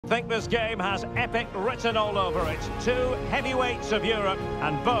I think this game has epic written all over it. Two heavyweights of Europe,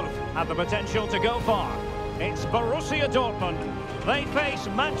 and both have the potential to go far. It's Borussia Dortmund. They face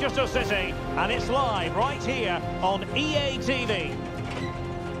Manchester City, and it's live right here on EA TV.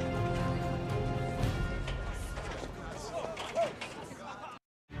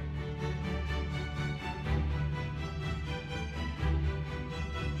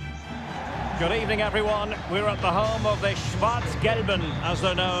 Good evening, everyone. We're at the home of the Schwarz-Gelben, as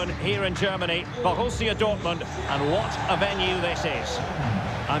they're known here in Germany, Borussia Dortmund, and what a venue this is.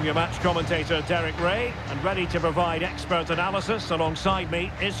 I'm your match commentator, Derek Ray, and ready to provide expert analysis alongside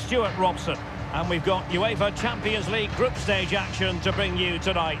me is Stuart Robson. And we've got UEFA Champions League group stage action to bring you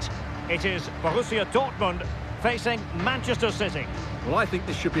tonight. It is Borussia Dortmund facing Manchester City. Well, I think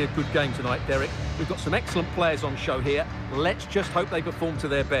this should be a good game tonight, Derek. We've got some excellent players on show here. Let's just hope they perform to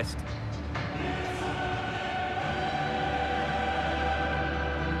their best.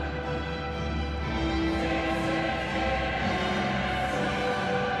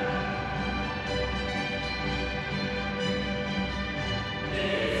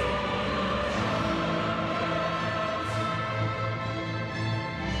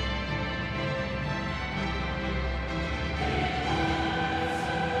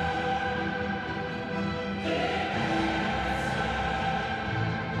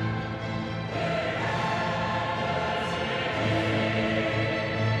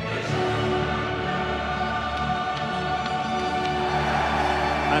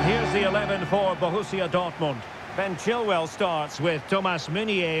 And here's the 11 for Borussia Dortmund. Ben Chilwell starts with Thomas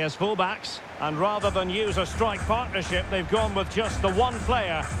Meunier as fullbacks. And rather than use a strike partnership, they've gone with just the one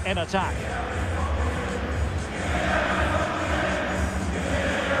player in attack.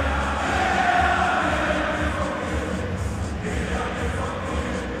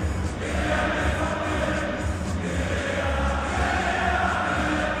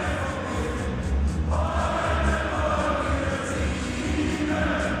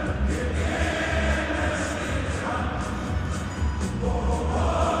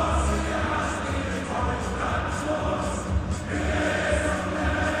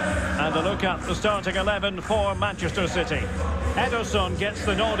 And a look at the starting 11 for Manchester City. Ederson gets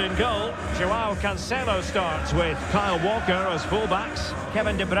the nod in goal. Joao Cancelo starts with Kyle Walker as fullbacks.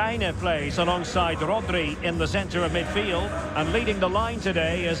 Kevin De Bruyne plays alongside Rodri in the centre of midfield. And leading the line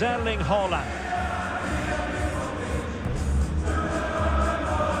today is Erling Haaland.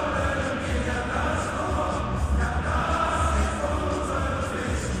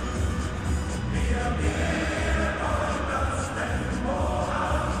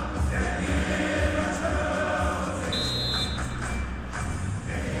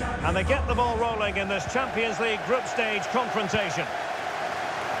 And they get the ball rolling in this Champions League group stage confrontation.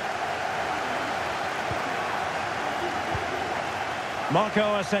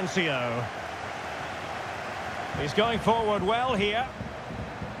 Marco Asensio. He's going forward well here,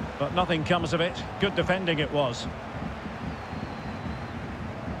 but nothing comes of it. Good defending it was.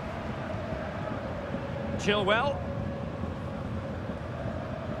 Chilwell.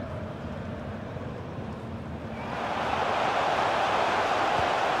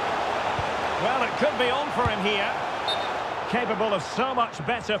 Well, it could be on for him here. Capable of so much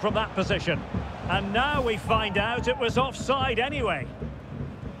better from that position. And now we find out it was offside anyway.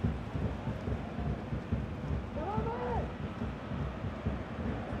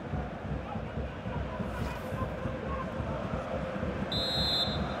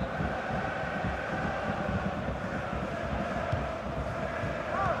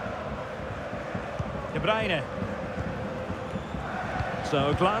 De Bruyne.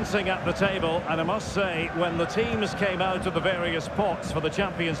 So, glancing at the table, and I must say, when the teams came out of the various pots for the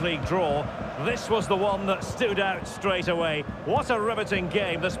Champions League draw, this was the one that stood out straight away. What a riveting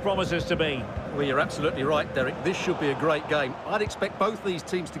game this promises to be. Well, you're absolutely right, Derek. This should be a great game. I'd expect both these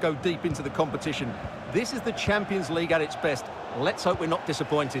teams to go deep into the competition. This is the Champions League at its best. Let's hope we're not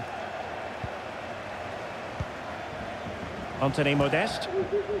disappointed. Anthony Modeste.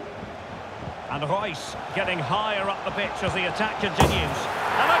 And Royce getting higher up the pitch as the attack continues.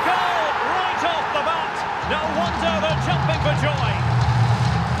 And a goal right off the bat. No wonder they're jumping for joy.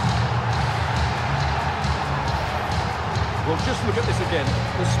 Well, just look at this again.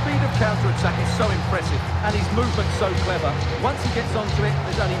 The speed of counter-attack is so impressive, and his movement so clever. Once he gets onto it,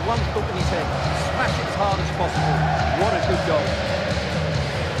 there's only one thought in his head. Smash it as hard as possible. What a good goal.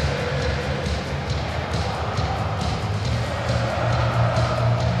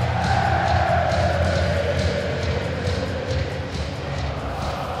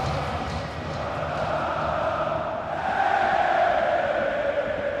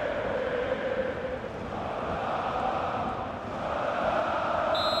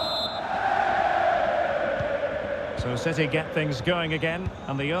 So City get things going again,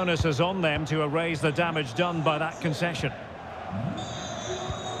 and the onus is on them to erase the damage done by that concession.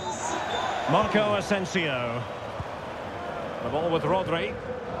 Marco Asensio. The ball with Rodri.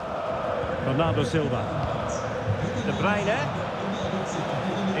 Bernardo Silva. De Bruyne.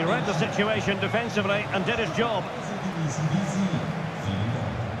 He read the situation defensively and did his job.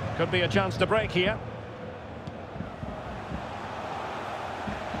 Could be a chance to break here.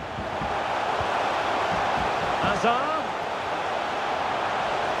 Hazard.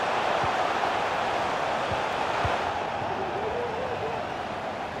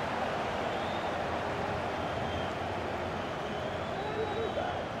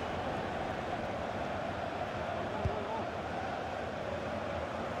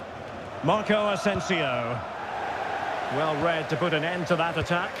 Marco Asensio. Well read to put an end to that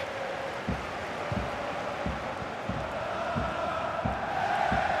attack.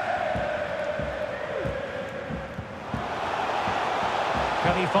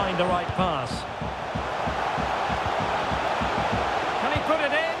 Can he find the right pass? Can he put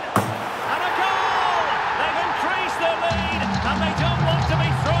it in? And a goal! They've increased their lead, and they don't want to be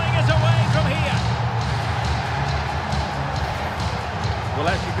throwing it away from here. Well,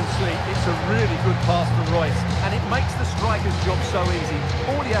 as you can see, it's a really good pass from Royce, and it makes the striker's job so easy.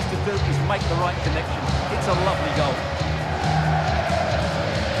 All he has to do is make the right connection. It's a lovely goal.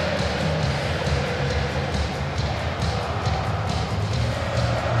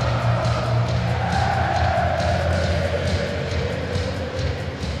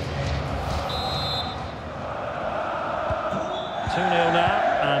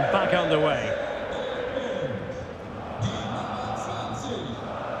 Underway.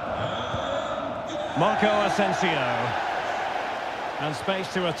 Marco Asensio. And space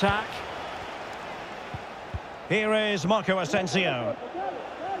to attack. Here is Marco Asensio.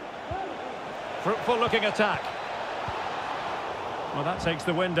 Fruitful looking attack. Well, that takes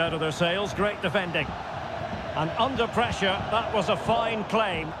the wind out of their sails. Great defending. And under pressure, that was a fine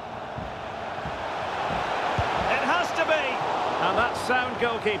claim. It has to be. And that's sound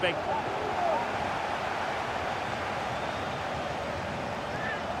goalkeeping.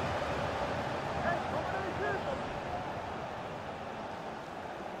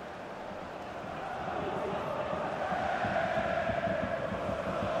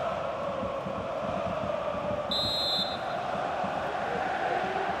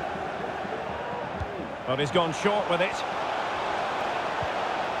 But he's gone short with it.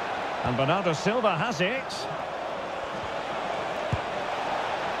 And Bernardo Silva has it.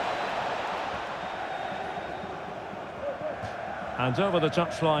 And over the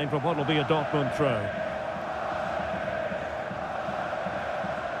touchline for what will be a Dortmund throw.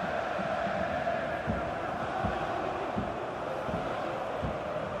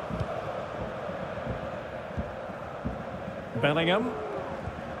 Bellingham.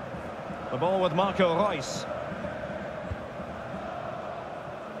 The ball with Marco Reus.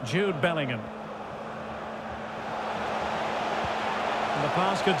 Jude Bellingham. And the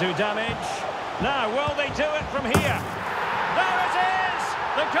pass could do damage. Now, will they do it from here? There it is!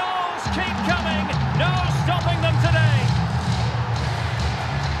 The goals keep coming. No stopping them today.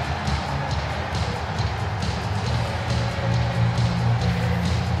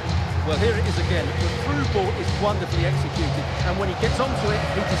 Well, here it is again. The through ball is wonderfully executed, and when he gets onto it,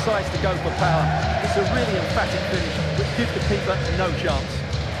 he decides to go for power. It's a really emphatic finish, which gives the keeper no chance.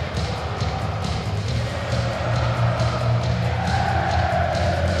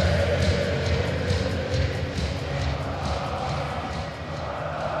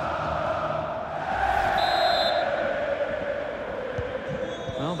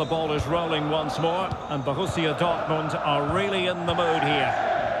 Well, the ball is rolling once more, and Borussia Dortmund are really in the mood here.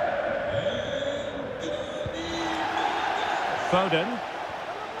 Foden.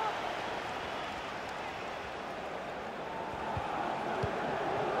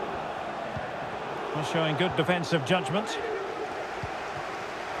 Well, showing good defensive judgment.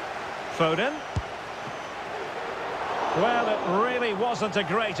 Foden. Well, it really wasn't a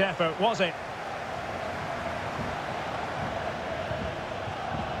great effort, was it?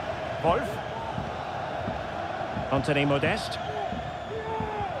 Wolf. Anthony Modeste.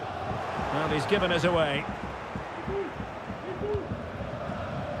 Well, he's given us away.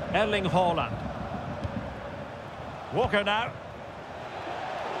 Erling Haaland. Walker now.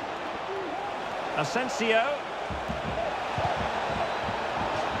 Asensio.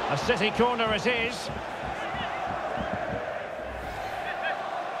 A City corner it is.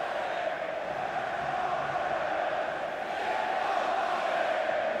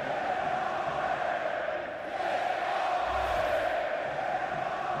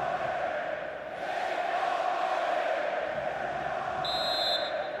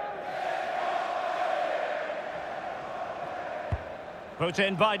 Put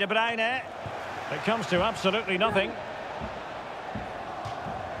in by De Bruyne. It comes to absolutely nothing.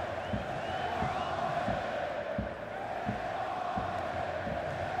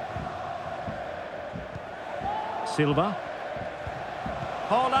 Silva.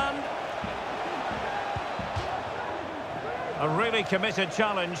 Haaland. A really committed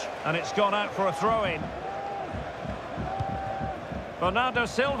challenge, and it's gone out for a throw-in. Bernardo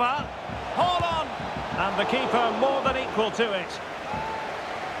Silva. Haaland. And the keeper more than equal to it.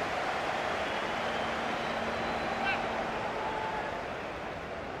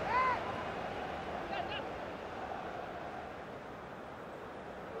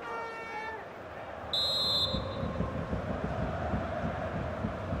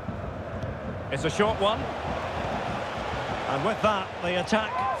 It's a short one. And with that, the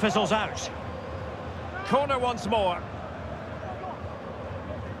attack fizzles out. Corner once more.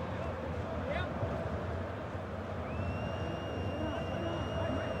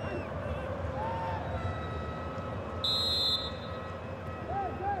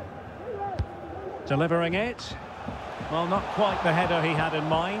 Delivering it. Well, not quite the header he had in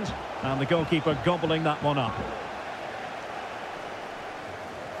mind. And the goalkeeper gobbling that one up.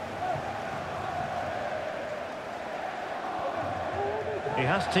 He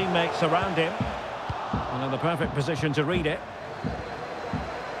has teammates around him, and in the perfect position to read it.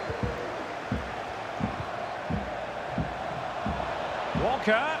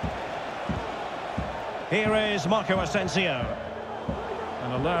 Walker. Here is Marco Asensio.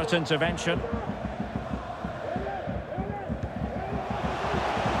 An alert intervention.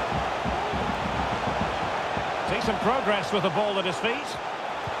 Decent progress with the ball at his feet.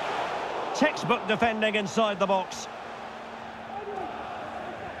 Textbook defending inside the box.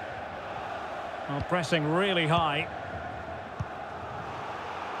 Well, pressing really high.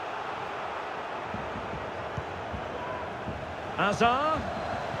 Hazard.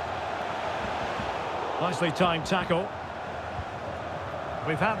 Nicely timed tackle.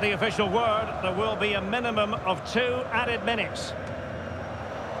 We've had the official word. There will be a minimum of 2 added minutes.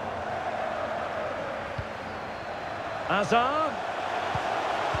 Hazard.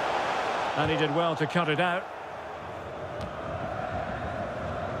 And he did well to cut it out.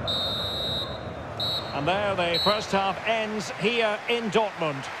 And there the first half ends here in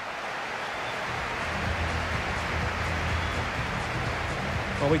Dortmund.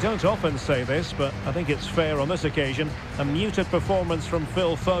 Well, we don't often say this, but I think it's fair on this occasion. A muted performance from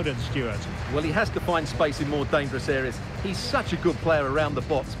Phil Foden, Stuart. Well, he has to find space in more dangerous areas. He's such a good player around the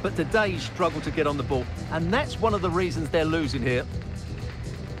box, but today he's struggled to get on the ball. And that's one of the reasons they're losing here.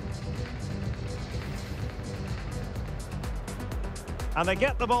 And they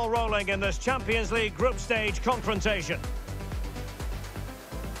get the ball rolling in this Champions League group stage confrontation.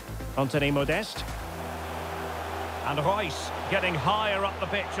 Anthony Modeste. And Royce getting higher up the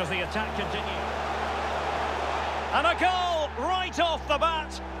pitch as the attack continues. And a goal right off the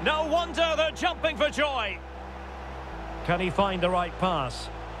bat. No wonder they're jumping for joy. Can he find the right pass?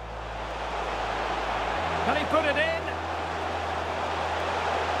 Can he put it in?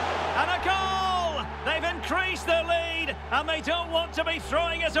 And a goal! They've increased their lead, and they don't want to be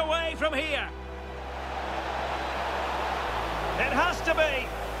throwing it away from here. It has to be.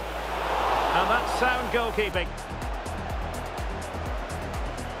 And that's sound goalkeeping.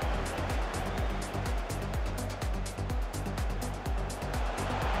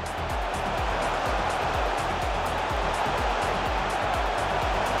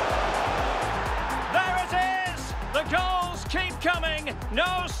 There it is! The goals keep coming.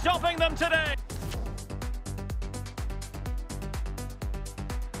 No stopping them today.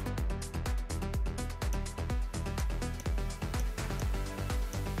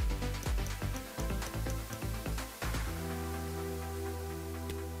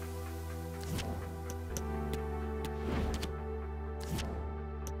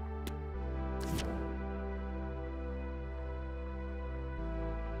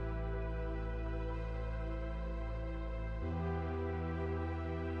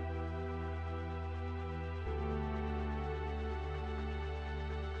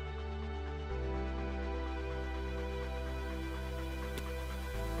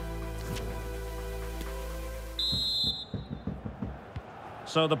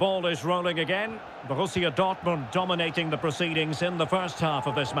 So the ball is rolling again. Borussia Dortmund dominating the proceedings in the first half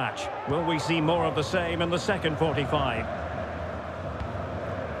of this match. Will we see more of the same in the second 45?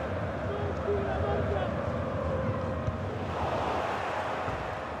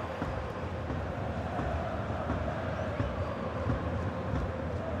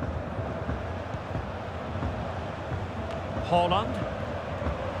 Haaland.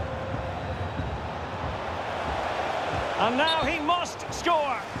 And now he must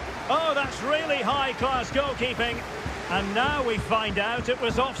score. Oh, that's really high-class goalkeeping. And now we find out it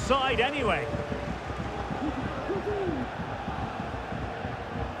was offside anyway.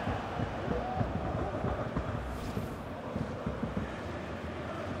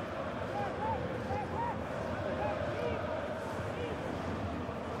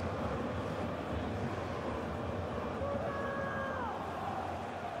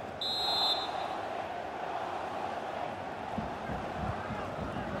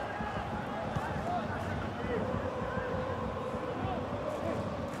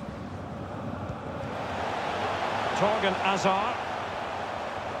 Torgan Hazard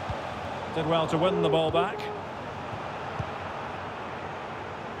did well to win the ball back.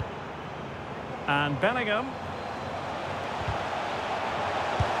 And Bellingham.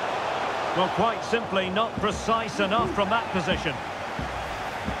 Well, quite simply not precise enough from that position.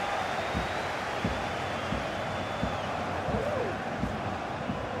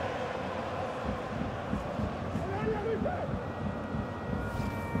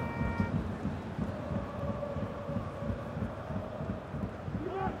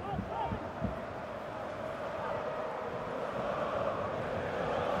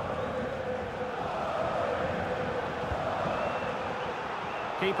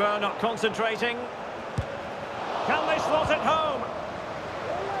 Keeper not concentrating. Can they slot it home?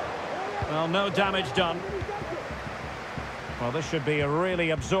 Well, no damage done. Well, this should be a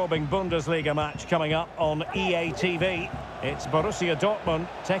really absorbing Bundesliga match coming up on EA TV. It's Borussia Dortmund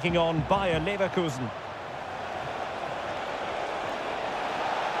taking on Bayer Leverkusen.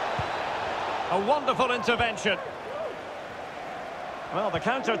 A wonderful intervention. Well, the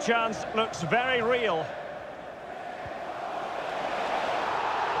counter chance looks very real.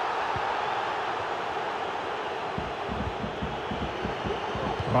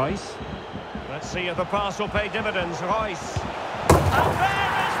 Rice. Let's see if the pass will pay dividends. Rice. And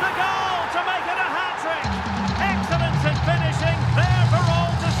there is the goal to make it a hat-trick. Excellence in finishing, there for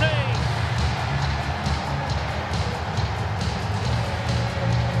all to see.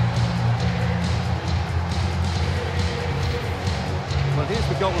 Well, here's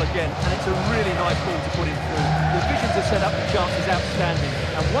the goal again, and it's a really nice ball to put him through. The vision to set up the chance is outstanding,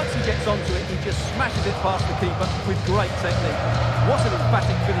 and once he gets onto it, he just smashes it past the keeper with great technique. What an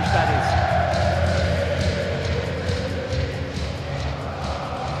emphatic finish that is.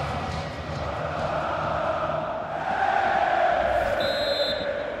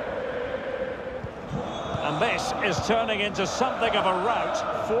 And this is turning into something of a rout.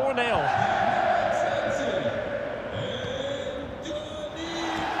 4-0.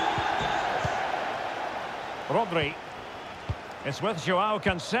 Rodri. It's with Joao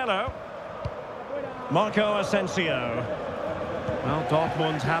Cancelo. Marco Asensio. Well,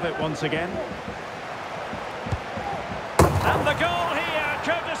 Dortmund have it once again. And the goal here,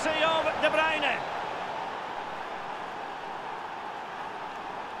 courtesy of De Bruyne.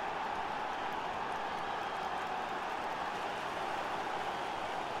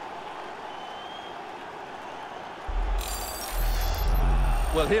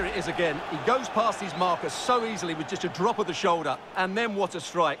 Well, here it is again. He goes past his marker so easily with just a drop of the shoulder. And then what a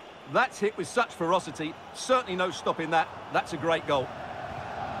strike. That's hit with such ferocity. Certainly no stopping that. That's a great goal.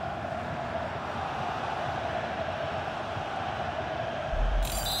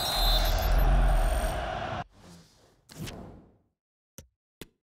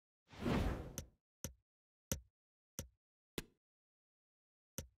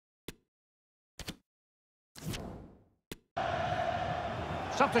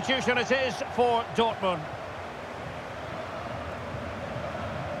 Substitution it is for Dortmund.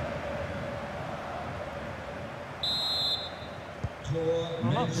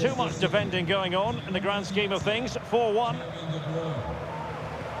 Well, not too much defending going on in the grand scheme of things. 4-1.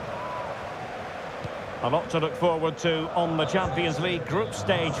 A lot to look forward to on the Champions League group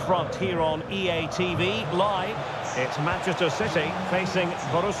stage front here on EA TV live. It's Manchester City facing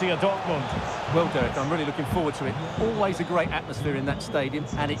Borussia Dortmund. Well, Derek, I'm really looking forward to it. Always a great atmosphere in that stadium,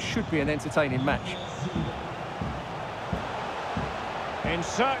 and it should be an entertaining match. In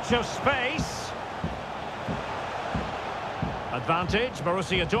search of space. Advantage,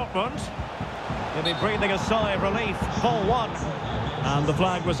 Borussia Dortmund. He'll be breathing a sigh of relief. Ball one. And the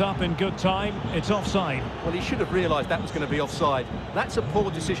flag was up in good time. It's offside. Well, he should have realised that was going to be offside. That's a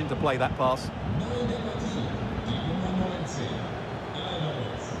poor decision to play that pass.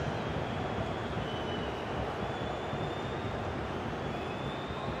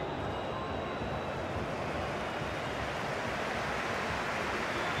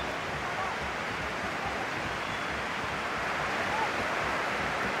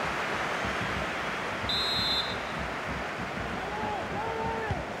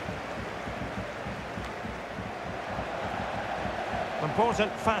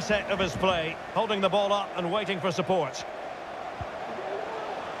 Important facet of his play, holding the ball up and waiting for support.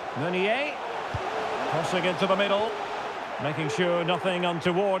 Meunier, crossing into the middle, making sure nothing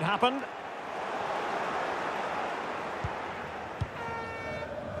untoward happened.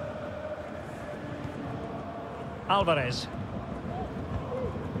 Alvarez.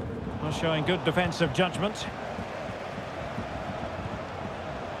 Well, showing good defensive judgment.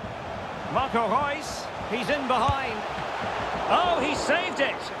 Marco Reus, he's in behind. Oh, he saved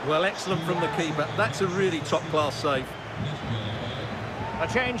it! Well, excellent from the keeper. That's a really top-class save. A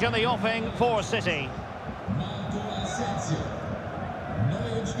change in the offing for City.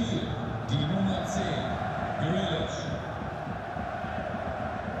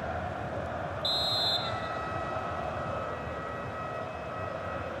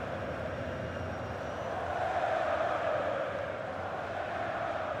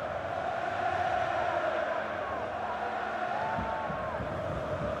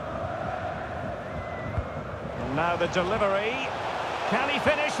 Now the delivery. Can he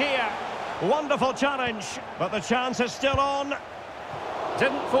finish here? Wonderful challenge, but the chance is still on.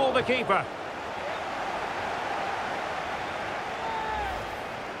 Didn't fool the keeper.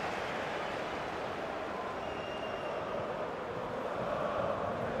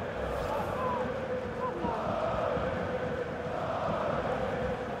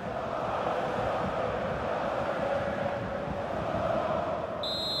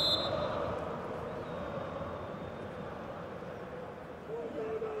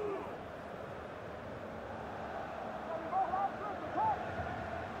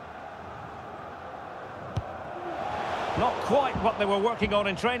 Not quite what they were working on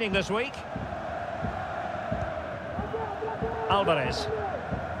in training this week. Alvarez.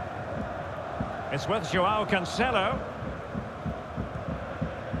 It's with João Cancelo.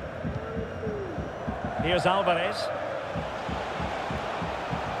 Here's Alvarez.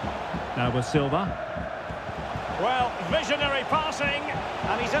 Now with Silva. Well, visionary passing,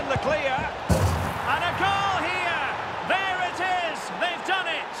 and he's in the clear. And a goal here! There it is! They've done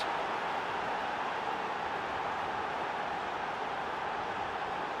it!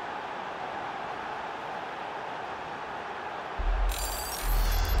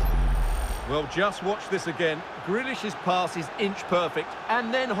 Well, just watch this again. Grealish's pass is inch perfect,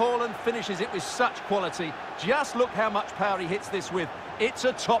 and then Haaland finishes it with such quality. Just look how much power he hits this with. It's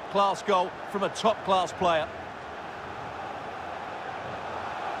a top-class goal from a top-class player.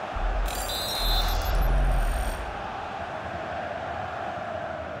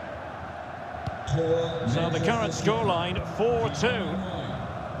 So the current scoreline, 4-2.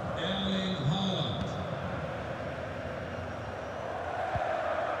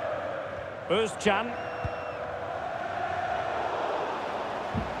 Özcan.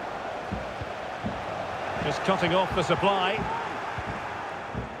 Just cutting off the supply.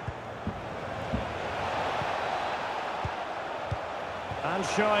 And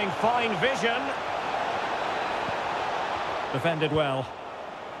showing fine vision. Defended well.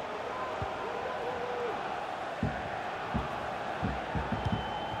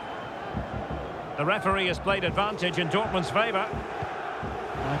 The referee has played advantage in Dortmund's favour.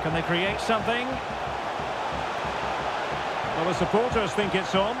 Now can they create something? Well, the supporters think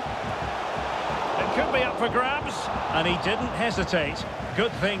it's on. It could be up for grabs, and he didn't hesitate.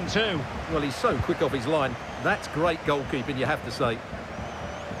 Good thing too. Well, he's so quick off his line. That's great goalkeeping, you have to say.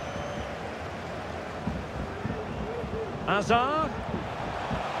 Hazard.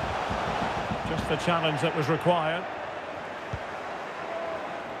 Just the challenge that was required.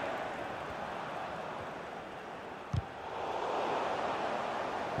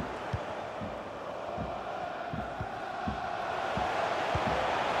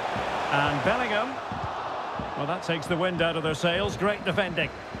 And Bellingham. Well, that takes the wind out of their sails. Great defending.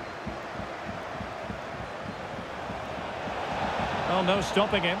 Oh, no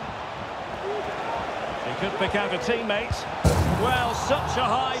stopping him. He could pick out a teammate. Well, such a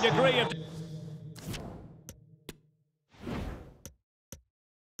high degree of...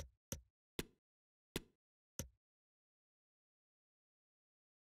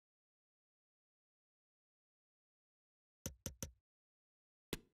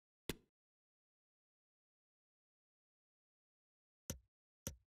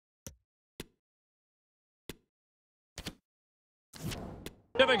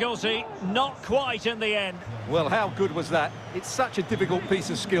 difficulty, not quite in the end. Well, how good was that? It's such a difficult piece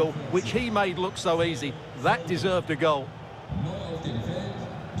of skill, which he made look so easy. That deserved a goal.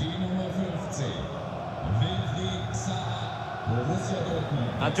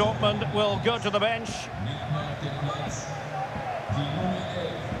 And Dortmund will go to the bench.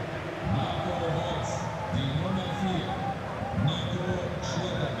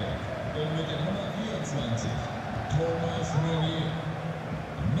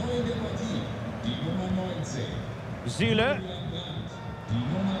 Zule.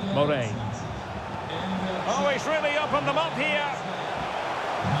 Moray. Oh, he's really opened them up here.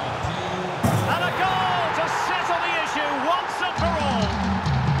 And a goal to settle the issue once and for all.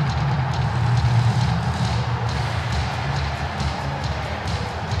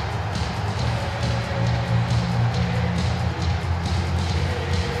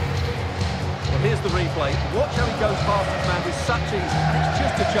 Here's the replay. Watch how he goes past his man with such ease, and it's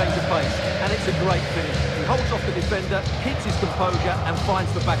just a change of pace, and it's a great finish. He holds off the defender, keeps his composure, and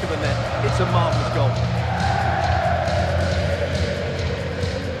finds the back of the net. It's a marvellous goal.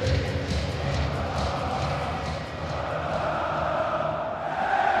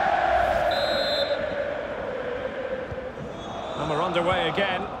 And we're underway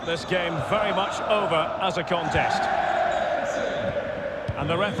again. This game very much over as a contest. And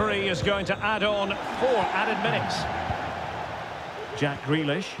the referee is going to add on 4 added minutes. Jack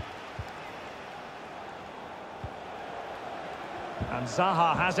Grealish. And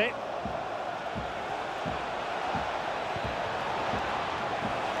Zaha has it.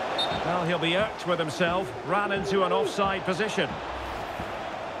 Well, he'll be irked with himself. Ran into an offside position.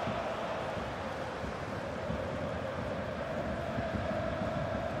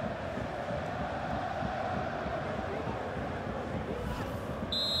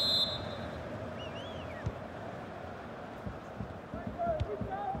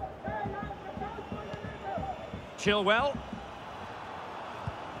 Chilwell.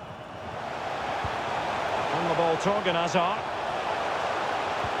 On the ball, Torgan Hazard.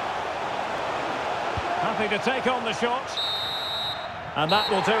 Happy to take on the shot. And that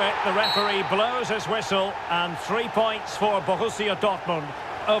will do it. The referee blows his whistle, and 3 points for Borussia Dortmund.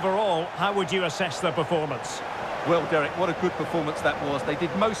 Overall, how would you assess their performance? Well, Derek, what a good performance that was. They did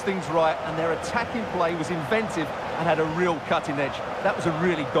most things right, and their attacking play was inventive and had a real cutting edge. That was a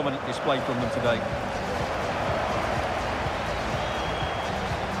really dominant display from them today.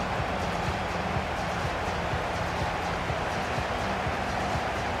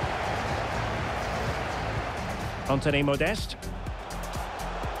 Anthony Modeste.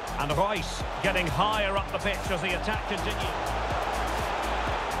 And Royce getting higher up the pitch as the attack continues.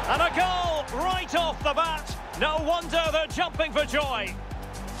 And a goal right off the bat. No wonder they're jumping for joy.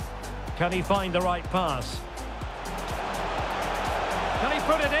 Can he find the right pass? Can he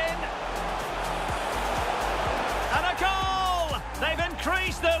put it in? And a goal! They've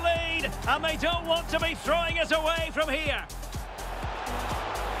increased their lead, and they don't want to be throwing it away from here.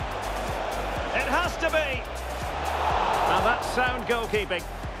 It has to be. Now that's sound goalkeeping.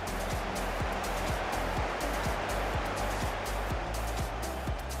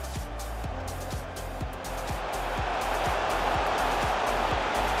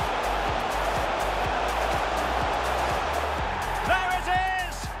 There it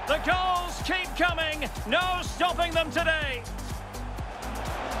is! The goals keep coming. No stopping them today.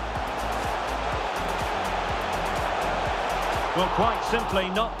 Well, quite simply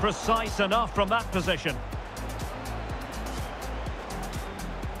not precise enough from that position.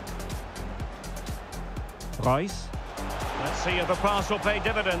 Royce. Let's see if the pass will pay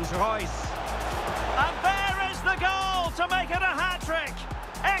dividends. Royce. And there is the goal to make it a hat-trick.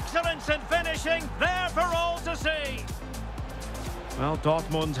 Excellence in finishing, there for all to see. Well,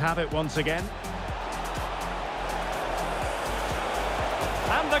 Dortmund have it once again.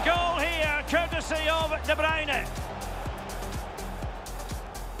 And the goal here, courtesy of De Bruyne.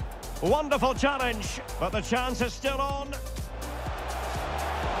 Wonderful challenge, but the chance is still on.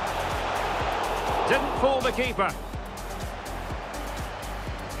 Didn't fool the keeper.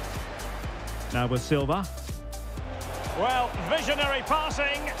 Now with Silva. Well, visionary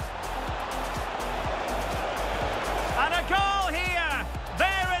passing. And a goal here.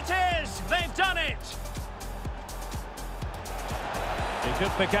 There it is. They've done it. He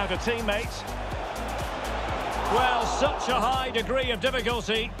could pick out a teammate. Well, such a high degree of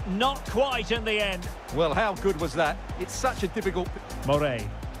difficulty. Not quite in the end. Well, how good was that? It's such a difficult... Moray.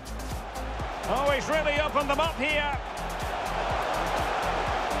 Oh, he's really opened them up here.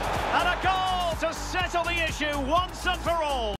 And a goal to settle the issue once and for all.